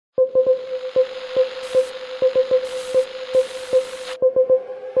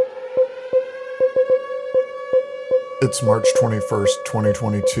It's March 21st,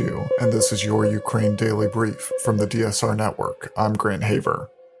 2022, and this is your Ukraine Daily Brief from the DSR Network. I'm Grant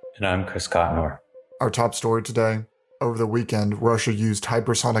Haver. And I'm Chris Cotnor. Our top story today: over the weekend, Russia used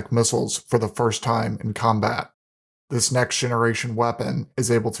hypersonic missiles for the first time in combat. This next-generation weapon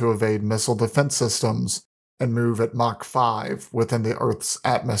is able to evade missile defense systems and move at Mach 5 within the Earth's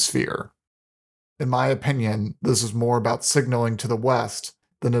atmosphere. In my opinion, this is more about signaling to the West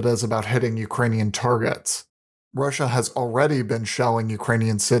than it is about hitting Ukrainian targets. Russia has already been shelling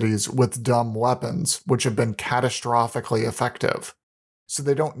Ukrainian cities with dumb weapons, which have been catastrophically effective. So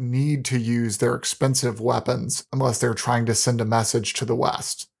they don't need to use their expensive weapons unless they're trying to send a message to the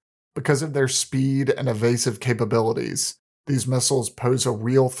West. Because of their speed and evasive capabilities, these missiles pose a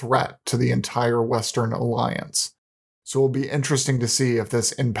real threat to the entire Western alliance. So it'll be interesting to see if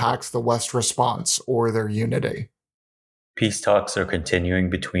this impacts the West response or their unity. Peace talks are continuing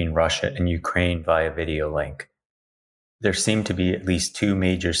between Russia and Ukraine via video link. There seem to be at least two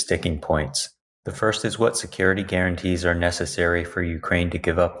major sticking points. The first is what security guarantees are necessary for Ukraine to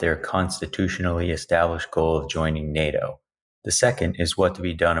give up their constitutionally established goal of joining NATO. The second is what to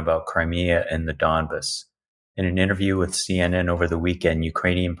be done about Crimea and the Donbas. In an interview with CNN over the weekend,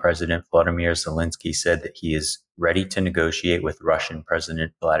 Ukrainian President Volodymyr Zelensky said that he is ready to negotiate with Russian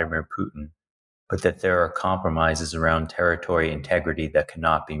President Vladimir Putin, but that there are compromises around territory integrity that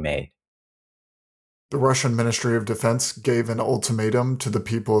cannot be made. The Russian Ministry of Defense gave an ultimatum to the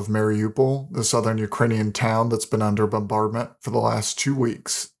people of Mariupol, the southern Ukrainian town that's been under bombardment for the last 2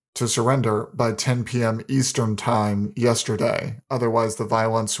 weeks, to surrender by 10 p.m. Eastern Time yesterday, otherwise the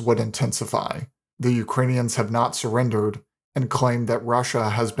violence would intensify. The Ukrainians have not surrendered and claim that Russia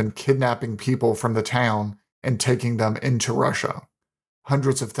has been kidnapping people from the town and taking them into Russia.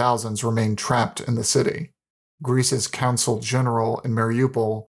 Hundreds of thousands remain trapped in the city. Greece's consul general in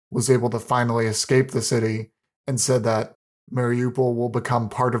Mariupol was able to finally escape the city and said that Mariupol will become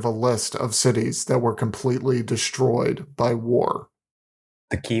part of a list of cities that were completely destroyed by war.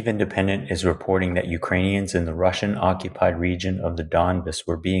 The Kyiv Independent is reporting that Ukrainians in the Russian-occupied region of the Donbas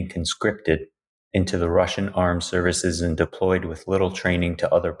were being conscripted into the Russian armed services and deployed with little training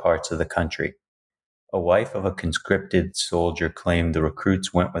to other parts of the country. A wife of a conscripted soldier claimed the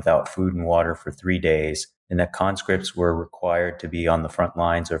recruits went without food and water for 3 days, and that conscripts were required to be on the front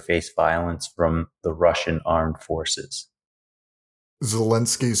lines or face violence from the Russian armed forces.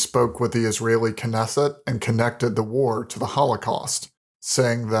 Zelensky spoke with the Israeli Knesset and connected the war to the Holocaust,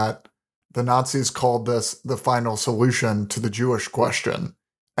 saying that the Nazis called this the final solution to the Jewish question,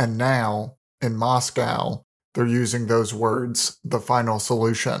 and now, in Moscow, they're using those words, the final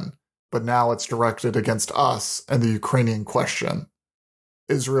solution, but now it's directed against us and the Ukrainian question.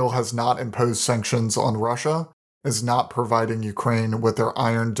 Israel has not imposed sanctions on Russia, is not providing Ukraine with their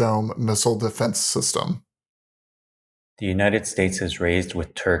Iron Dome missile defense system. The United States has raised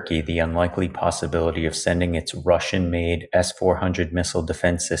with Turkey the unlikely possibility of sending its Russian-made S-400 missile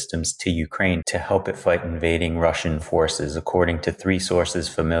defense systems to Ukraine to help it fight invading Russian forces, according to 3 sources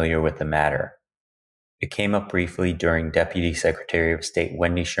familiar with the matter. It came up briefly during Deputy Secretary of State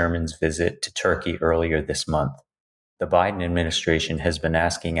Wendy Sherman's visit to Turkey earlier this month. The Biden administration has been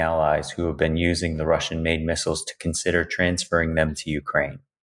asking allies who have been using the Russian-made missiles to consider transferring them to Ukraine.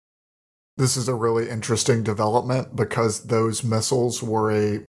 This is a really interesting development because those missiles were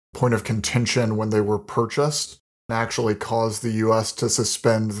a point of contention when they were purchased and actually caused the U.S. to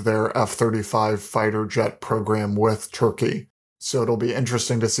suspend their F-35 fighter jet program with Turkey. So it'll be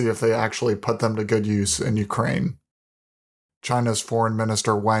interesting to see if they actually put them to good use in Ukraine. China's Foreign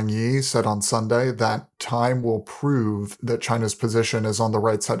Minister Wang Yi said on Sunday that time will prove that China's position is on the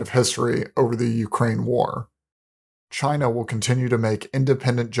right side of history over the Ukraine war. China will continue to make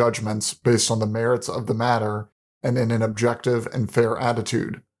independent judgments based on the merits of the matter and in an objective and fair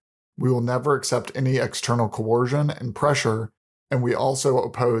attitude. We will never accept any external coercion and pressure, and we also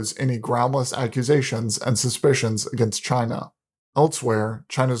oppose any groundless accusations and suspicions against China. Elsewhere,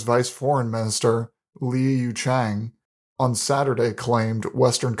 China's Vice Foreign Minister, Li Yuchang, on Saturday claimed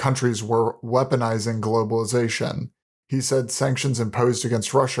Western countries were weaponizing globalization. He said sanctions imposed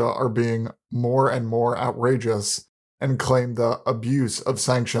against Russia are being more and more outrageous and claimed the abuse of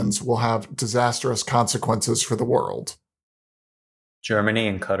sanctions will have disastrous consequences for the world. Germany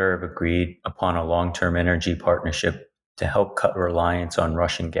and Qatar have agreed upon a long-term energy partnership to help cut reliance on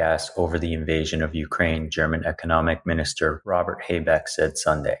Russian gas over the invasion of Ukraine, German Economic Minister Robert Habeck said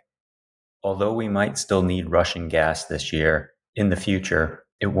Sunday. Although we might still need Russian gas this year, in the future,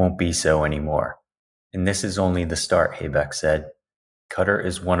 it won't be so anymore. And this is only the start, Habeck said. Qatar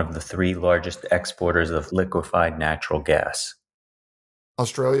is one of the 3 largest exporters of liquefied natural gas.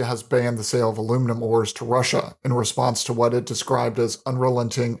 Australia has banned the sale of aluminum ores to Russia in response to what it described as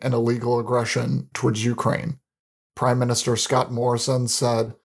unrelenting and illegal aggression towards Ukraine. Prime Minister Scott Morrison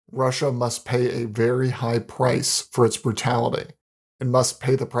said, "Russia must pay a very high price for its brutality. It must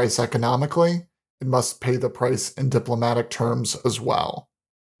pay the price economically. It must pay the price in diplomatic terms as well."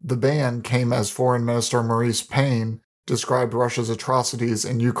 The ban came as Foreign Minister Maurice Payne described Russia's atrocities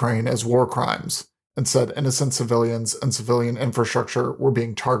in Ukraine as war crimes and said innocent civilians and civilian infrastructure were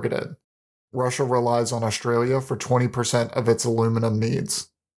being targeted. Russia relies on Australia for 20% of its aluminum needs.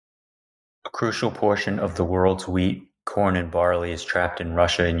 A crucial portion of the world's wheat, corn, and barley is trapped in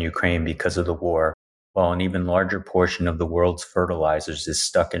Russia and Ukraine because of the war, while an even larger portion of the world's fertilizers is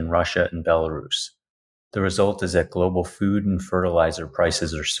stuck in Russia and Belarus. The result is that global food and fertilizer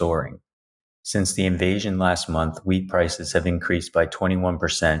prices are soaring. Since the invasion last month, wheat prices have increased by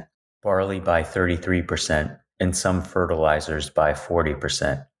 21%, barley by 33%, and some fertilizers by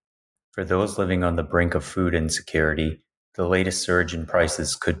 40%. For those living on the brink of food insecurity, the latest surge in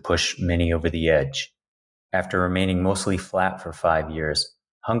prices could push many over the edge. After remaining mostly flat for 5 years,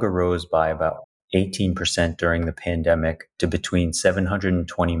 hunger rose by about 18% during the pandemic to between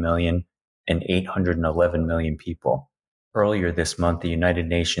 720 million and 811 million people. Earlier this month, the United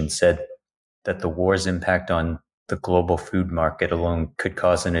Nations said that the war's impact on the global food market alone could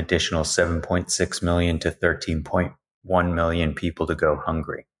cause an additional 7.6 million to 13.1 million people to go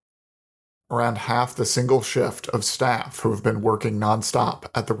hungry. Around half the single shift of staff who have been working nonstop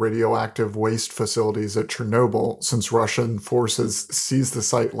at the radioactive waste facilities at Chernobyl since Russian forces seized the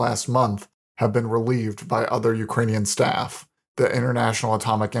site last month have been relieved by other Ukrainian staff, the International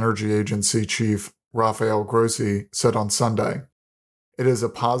Atomic Energy Agency chief Rafael Grossi said on Sunday. It is a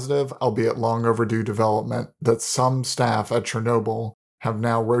positive, albeit long overdue development that some staff at Chernobyl have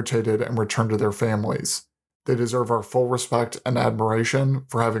now rotated and returned to their families. They deserve our full respect and admiration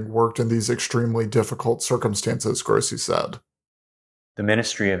for having worked in these extremely difficult circumstances, Grossi said. The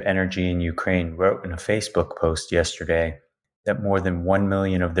Ministry of Energy in Ukraine wrote in a Facebook post yesterday that more than 1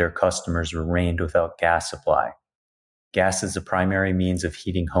 million of their customers remained without gas supply. Gas is the primary means of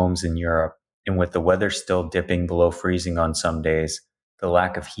heating homes in Europe, and with the weather still dipping below freezing on some days, the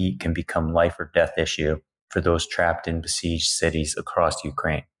lack of heat can become a life or death issue for those trapped in besieged cities across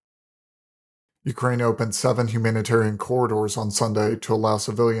Ukraine. Ukraine opened 7 humanitarian corridors on Sunday to allow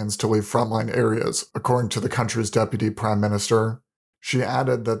civilians to leave frontline areas, according to the country's deputy prime minister. She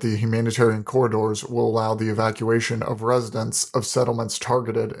added that the humanitarian corridors will allow the evacuation of residents of settlements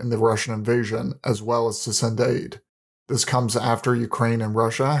targeted in the Russian invasion, as well as to send aid. This comes after Ukraine and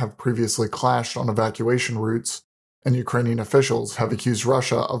Russia have previously clashed on evacuation routes, and Ukrainian officials have accused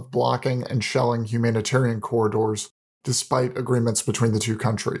Russia of blocking and shelling humanitarian corridors, despite agreements between the two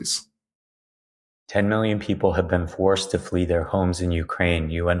countries. 10 million people have been forced to flee their homes in Ukraine,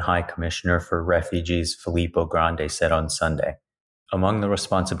 UN High Commissioner for Refugees Filippo Grandi said on Sunday. Among the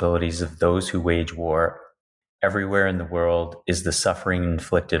responsibilities of those who wage war everywhere in the world is the suffering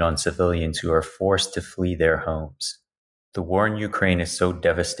inflicted on civilians who are forced to flee their homes. The war in Ukraine is so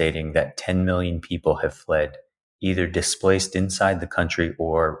devastating that 10 million people have fled, either displaced inside the country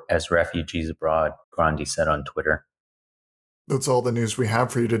or as refugees abroad, Grandi said on Twitter. That's all the news we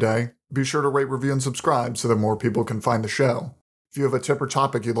have for you today. Be sure to rate, review, and subscribe so that more people can find the show. If you have a tip or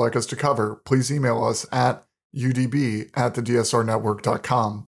topic you'd like us to cover, please email us at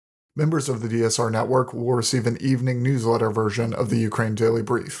udb@thedsrnetwork.com. Members of the DSR Network will receive an evening newsletter version of the Ukraine Daily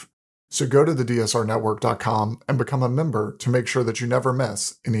Brief. So go to thedsrnetwork.com and become a member to make sure that you never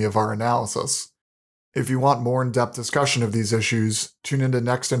miss any of our analysis. If you want more in-depth discussion of these issues, tune into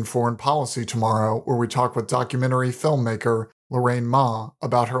Next in Foreign Policy tomorrow, where we talk with documentary filmmaker Lorraine Ma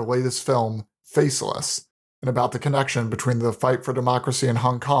about her latest film, Faceless, and about the connection between the fight for democracy in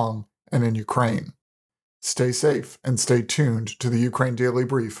Hong Kong and in Ukraine. Stay safe and stay tuned to the Ukraine Daily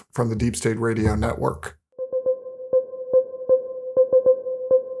Brief from the Deep State Radio Network.